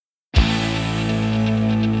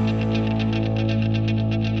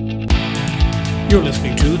You're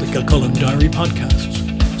listening to the Kilcullen Diary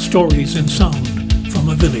Podcasts, stories in sound from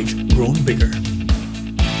a village grown bigger.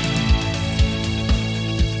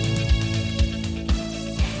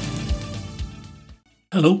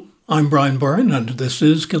 Hello, I'm Brian Byrne and this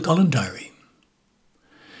is Kilcullen Diary.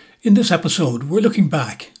 In this episode, we're looking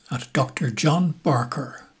back at Dr. John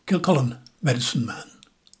Barker, Kilcullen Medicine Man.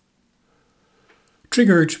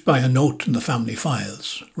 Triggered by a note in the family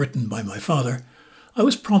files, written by my father, I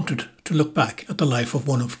was prompted to look back at the life of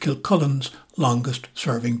one of Kilcullen's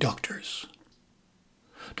longest-serving doctors.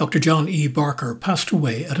 Dr. John E. Barker passed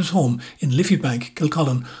away at his home in Liffey Bank,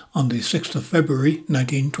 Kilcullen, on the 6th of February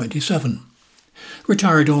 1927.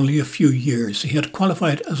 Retired only a few years, he had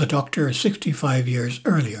qualified as a doctor 65 years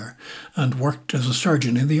earlier and worked as a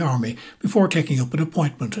surgeon in the army before taking up an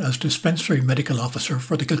appointment as dispensary medical officer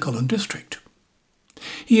for the Kilcullen district.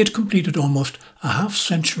 He had completed almost a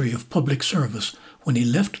half-century of public service when he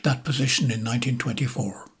left that position in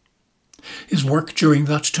 1924. His work during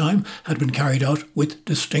that time had been carried out with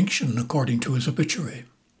distinction according to his obituary.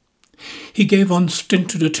 He gave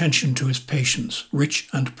unstinted attention to his patients, rich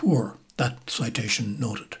and poor, that citation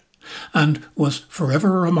noted, and was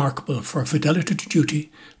forever remarkable for fidelity to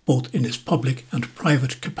duty both in his public and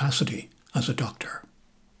private capacity as a doctor.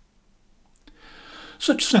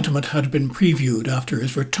 Such sentiment had been previewed after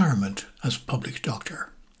his retirement as public doctor.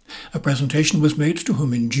 A presentation was made to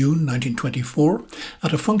him in June 1924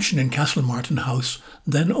 at a function in Castlemartin House,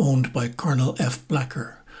 then owned by Colonel F.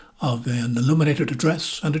 Blacker, of an illuminated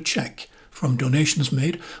address and a cheque from donations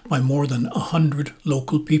made by more than 100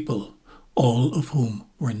 local people, all of whom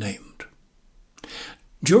were named.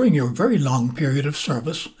 During your very long period of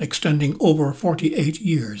service, extending over 48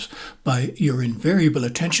 years, by your invariable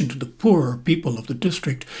attention to the poorer people of the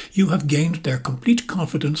district, you have gained their complete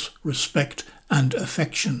confidence, respect and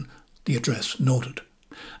affection, the address noted,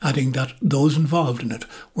 adding that those involved in it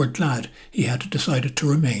were glad he had decided to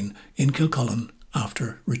remain in Kilcullen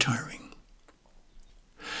after retiring.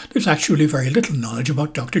 There's actually very little knowledge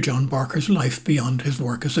about Dr. John Barker's life beyond his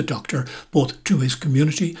work as a doctor, both to his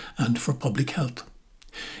community and for public health.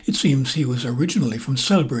 It seems he was originally from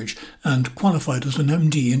Selbridge and qualified as an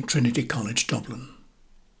MD in Trinity College, Dublin.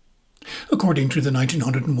 According to the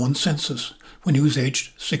 1901 census, when he was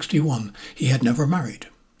aged 61, he had never married.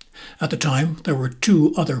 At the time, there were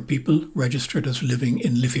two other people registered as living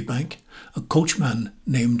in Liffey Bank, a coachman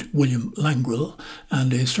named William Langrill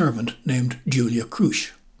and a servant named Julia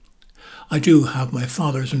Crush. I do have my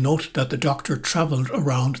father's note that the doctor travelled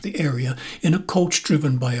around the area in a coach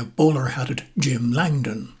driven by a bowler-hatted Jim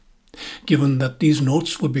Langdon. Given that these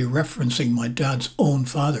notes would be referencing my dad's own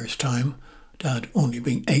father's time, Dad only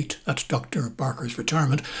being 8 at Dr. Barker's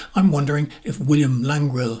retirement, I'm wondering if William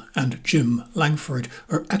Langrill and Jim Langford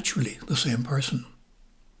are actually the same person.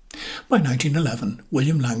 By 1911,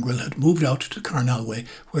 William Langrill had moved out to Carnalway,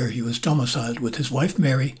 where he was domiciled with his wife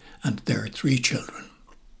Mary and their 3 children.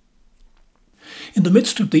 In the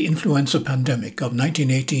midst of the influenza pandemic of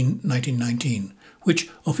 1918-1919,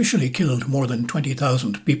 which officially killed more than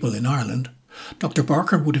 20,000 people in Ireland, Dr.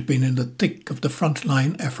 Barker would have been in the thick of the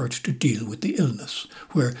front-line effort to deal with the illness,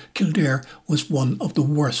 where Kildare was one of the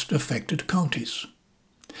worst affected counties.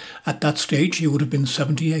 At that stage he would have been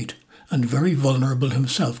 78, and very vulnerable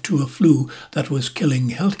himself to a flu that was killing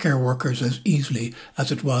healthcare workers as easily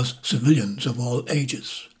as it was civilians of all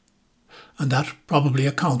ages. And that probably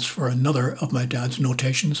accounts for another of my dad's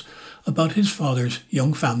notations about his father's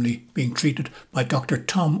young family being treated by Dr.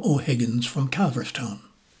 Tom O'Higgins from Calverstown.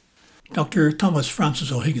 Dr. Thomas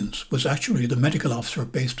Francis O'Higgins was actually the medical officer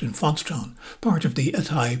based in Fontstown, part of the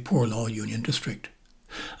Athy Poor Law Union District.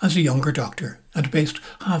 As a younger doctor, and based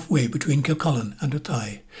halfway between Kilcullen and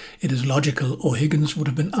Athy, it is logical O'Higgins would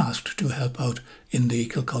have been asked to help out in the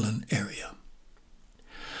Kilcullen area.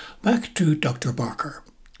 Back to Dr. Barker.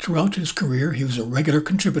 Throughout his career, he was a regular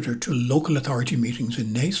contributor to local authority meetings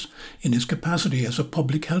in Naas in his capacity as a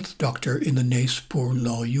public health doctor in the Naas Poor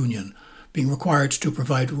Law Union, being required to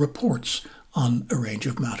provide reports on a range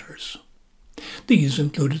of matters. These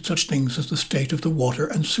included such things as the state of the water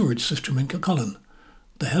and sewage system in Kilcullen,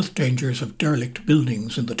 the health dangers of derelict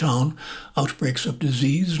buildings in the town, outbreaks of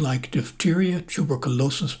disease like diphtheria,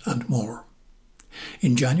 tuberculosis and more.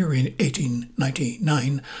 In January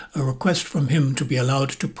 1899, a request from him to be allowed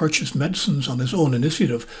to purchase medicines on his own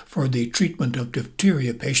initiative for the treatment of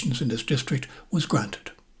diphtheria patients in this district was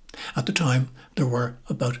granted. At the time, there were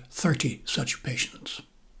about 30 such patients.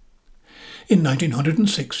 In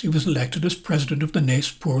 1906, he was elected as president of the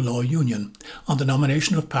Naas Poor Law Union on the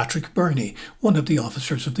nomination of Patrick Burney, one of the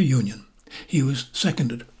officers of the union. He was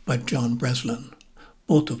seconded by John Breslin.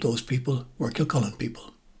 Both of those people were Kilcullen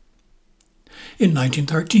people. In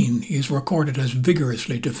 1913, he is recorded as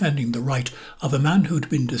vigorously defending the right of a man who'd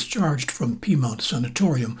been discharged from Piedmont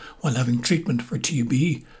Sanatorium while having treatment for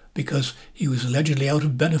TB because he was allegedly out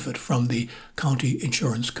of benefit from the County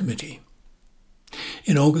Insurance Committee.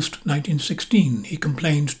 In August 1916, he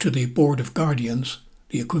complained to the Board of Guardians,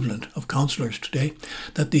 the equivalent of councillors today,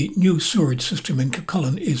 that the new sewerage system in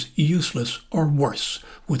Kilcullen is useless or worse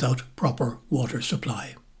without proper water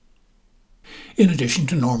supply. In addition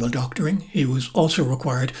to normal doctoring, he was also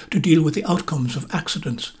required to deal with the outcomes of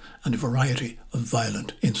accidents and a variety of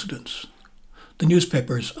violent incidents. The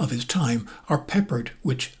newspapers of his time are peppered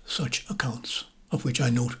with such accounts, of which I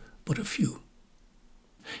note but a few.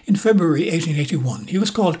 In February 1881, he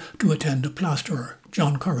was called to attend a plasterer,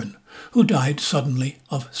 John Curran, who died suddenly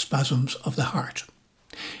of spasms of the heart.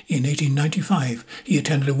 In 1895, he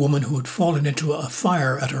attended a woman who had fallen into a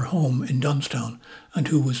fire at her home in Dunstown and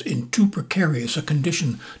who was in too precarious a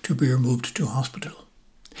condition to be removed to hospital.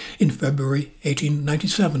 In February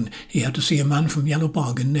 1897, he had to see a man from Yellow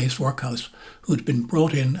Bog in Naas Workhouse who had been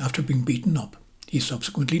brought in after being beaten up. He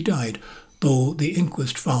subsequently died, though the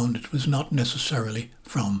inquest found it was not necessarily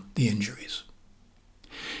from the injuries.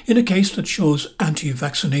 In a case that shows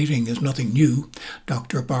anti-vaccinating is nothing new,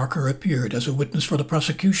 Dr. Barker appeared as a witness for the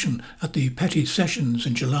prosecution at the Petty Sessions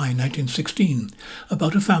in July 1916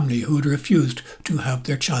 about a family who had refused to have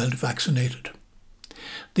their child vaccinated.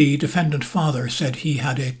 The defendant father said he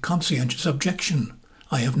had a conscientious objection.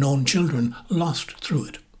 "I have known children lost through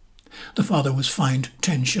it." The father was fined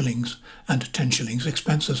 10 shillings and 10 shillings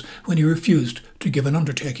expenses when he refused to give an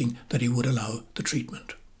undertaking that he would allow the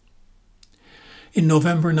treatment. In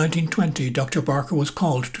November 1920, Dr. Barker was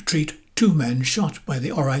called to treat 2 men shot by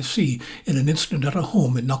the RIC in an incident at a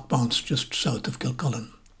home in Knockbounce just south of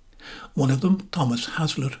Kilcullen. One of them, Thomas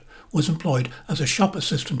Hazlitt, was employed as a shop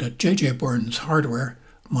assistant at J.J. Burns Hardware,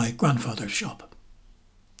 my grandfather's shop.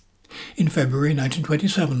 In February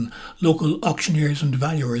 1927, local auctioneers and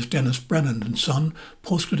valuers Dennis Brennan and Son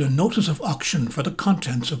posted a notice of auction for the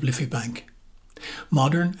contents of Liffey Bank.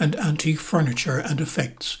 Modern and antique furniture and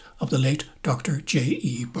effects of the late Dr.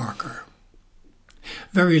 J.E. Barker.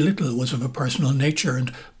 Very little was of a personal nature,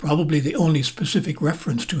 and probably the only specific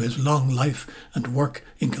reference to his long life and work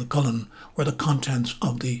in Kilcullen were the contents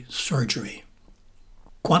of the surgery.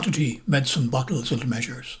 Quantity medicine bottles and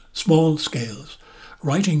measures, small scales,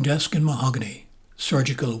 writing desk in mahogany,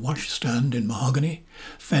 surgical washstand in mahogany,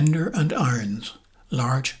 fender and irons,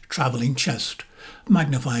 large travelling chest,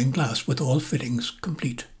 magnifying glass with all fittings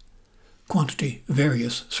complete, quantity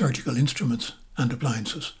various surgical instruments and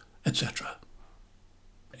appliances, etc.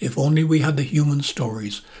 If only we had the human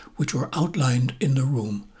stories which were outlined in the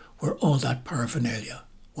room where all that paraphernalia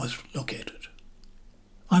was located.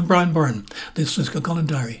 I'm Brian Byrne. This is Kilcullen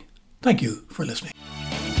Diary. Thank you for listening.